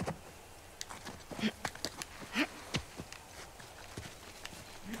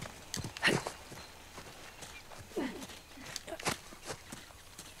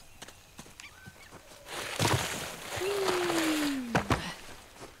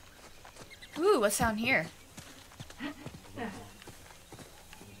 Ooh, what's down here?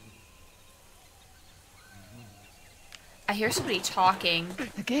 I hear somebody talking.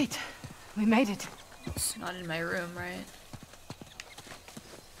 The gate. We made it. It's not in my room, right?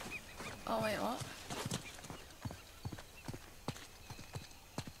 Oh, wait, what?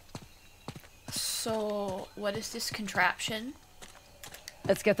 So, what is this contraption?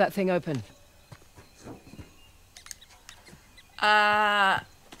 Let's get that thing open. I'm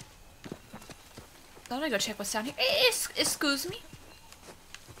gonna go check what's down here. Excuse me.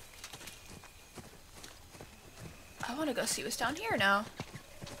 I wanna go see what's down here now.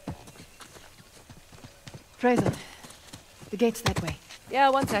 Fraser, the gate's that way. Yeah,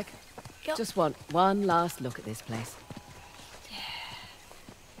 one sec. Yep. Just want one last look at this place.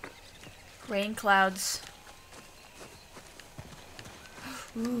 Rain clouds.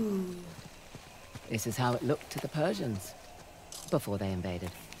 Ooh. This is how it looked to the Persians before they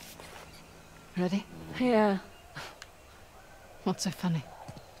invaded. Ready? Yeah. What's so funny?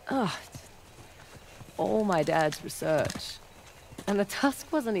 Oh, all my dad's research. And the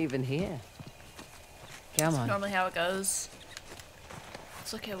tusk wasn't even here. Come on. Normally how it goes.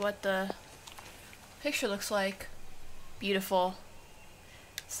 Let's look at what the picture looks like. Beautiful.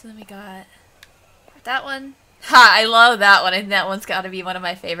 So then we got that one. Ha! I love that one. I think that one's got to be one of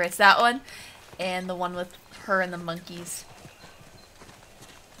my favorites. That one. And the one with her and the monkeys.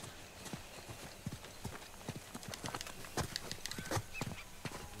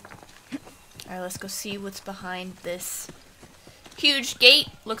 Alright, let's go see what's behind this huge gate.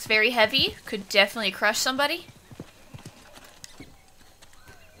 Looks very heavy. Could definitely crush somebody.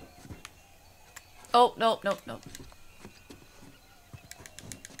 Oh, nope, nope, nope.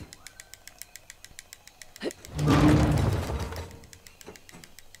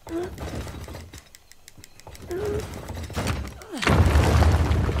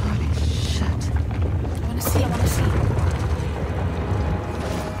 Holy shit. I wanna see, I wanna see.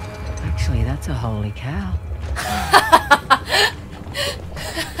 Actually, that's a holy cow.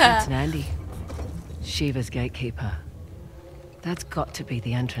 That's Nandi. Shiva's gatekeeper. That's got to be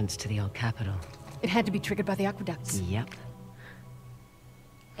the entrance to the old capital. It had to be triggered by the aqueducts. Yep.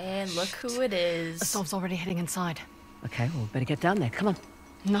 And look who it is. Asav's already heading inside. Okay, well, better get down there. Come on.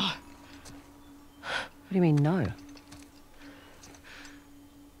 No. What do you mean, no?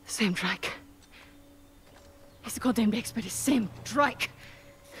 Sam Drake. He's the goddamn expert. It's Sam Drake.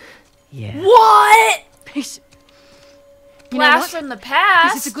 Yeah. What? He's... You know Blast what? from the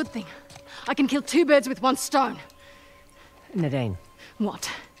past. This is a good thing. I can kill two birds with one stone. Nadine.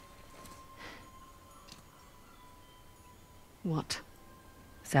 What? What?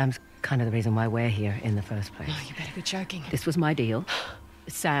 Sam's kind of the reason why we're here in the first place. Oh, you better be joking. This was my deal.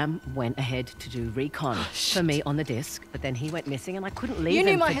 Sam went ahead to do recon for me on the disc, but then he went missing and I couldn't leave You him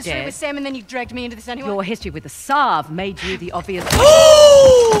knew my for history dead. with Sam and then you dragged me into this anyway? Your history with the Sav made you the obvious...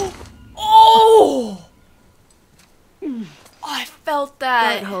 Oh! I felt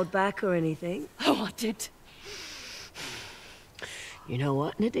that. Don't hold back or anything. Oh, I did. You know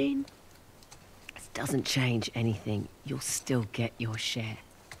what, Nadine? This doesn't change anything. You'll still get your share.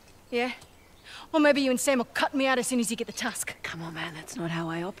 Yeah? Or maybe you and Sam will cut me out as soon as you get the tusk. Come on, man, that's not how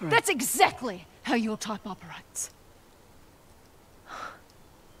I operate. That's exactly how your type operates.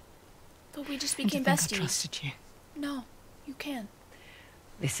 But we just And to became think I besties. trusted you. No, you can.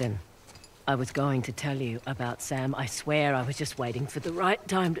 Listen, I was going to tell you about Sam. I swear I was just waiting for the right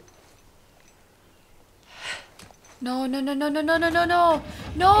time to... No, no, no, no, no, no, no, no, no.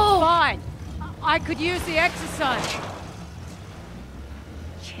 No! Fine. I could use the exercise.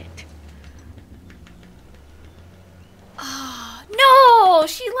 Shit. No!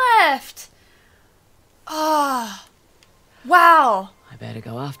 She left! Ah. Wow. I better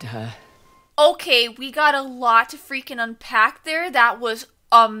go after her. Okay, we got a lot to freaking unpack there. That was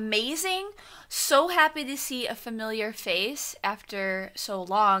amazing. So happy to see a familiar face after so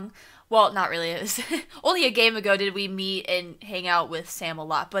long. Well, not really. It was only a game ago did we meet and hang out with Sam a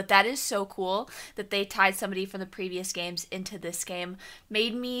lot. But that is so cool that they tied somebody from the previous games into this game.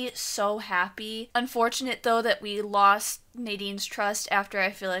 Made me so happy. Unfortunate, though, that we lost Nadine's trust after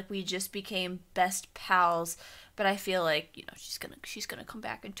I feel like we just became best pals. But I feel like, you know, she's gonna come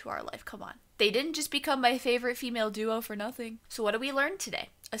back into our life. Come on. They didn't just become my favorite female duo for nothing. So what did we learn today?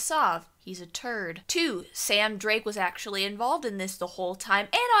 Asav, he's a turd. 2, Sam Drake was actually involved in this the whole time.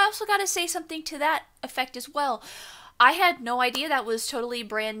 And I also gotta say something to that effect as well. I had no idea. That was totally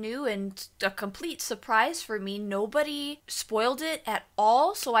brand new and a complete surprise for me. Nobody spoiled it at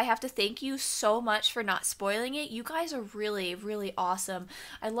all, so I have to thank you so much for not spoiling it. You guys are really, really awesome.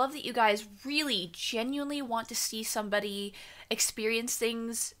 I love that you guys really genuinely want to see somebody experience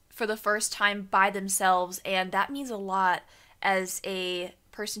things for the first time by themselves, and that means a lot as a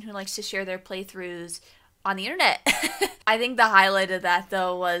person who likes to share their playthroughs on the internet. I think the highlight of that,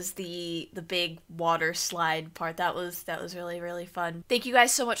 though, was the big water slide part. That was really, really fun. Thank you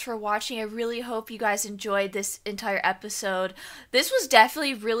guys so much for watching. I really hope you guys enjoyed this entire episode. This was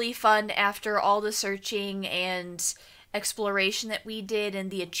definitely really fun after all the searching and exploration that we did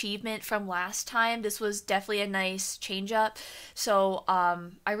and the achievement from last time. This was definitely a nice change up. So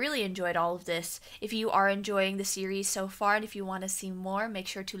I really enjoyed all of this. If you are enjoying the series so far and if you want to see more, make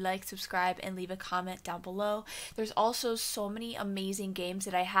sure to like, subscribe, and leave a comment down below. There's also so many amazing games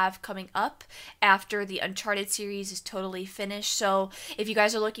that I have coming up after the Uncharted series is totally finished. So if you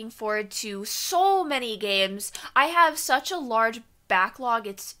guys are looking forward to so many games, I have such a large backlog.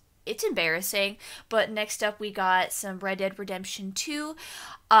 It's embarrassing, but next up we got some Red Dead Redemption 2,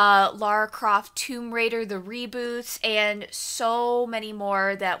 Lara Croft Tomb Raider, the reboots, and so many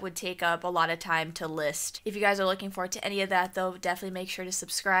more that would take up a lot of time to list. If you guys are looking forward to any of that, though, definitely make sure to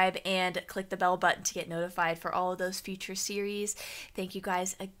subscribe and click the bell button to get notified for all of those future series. Thank you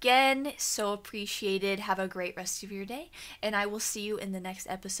guys again. So appreciated. Have a great rest of your day, and I will see you in the next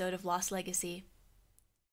episode of Lost Legacy.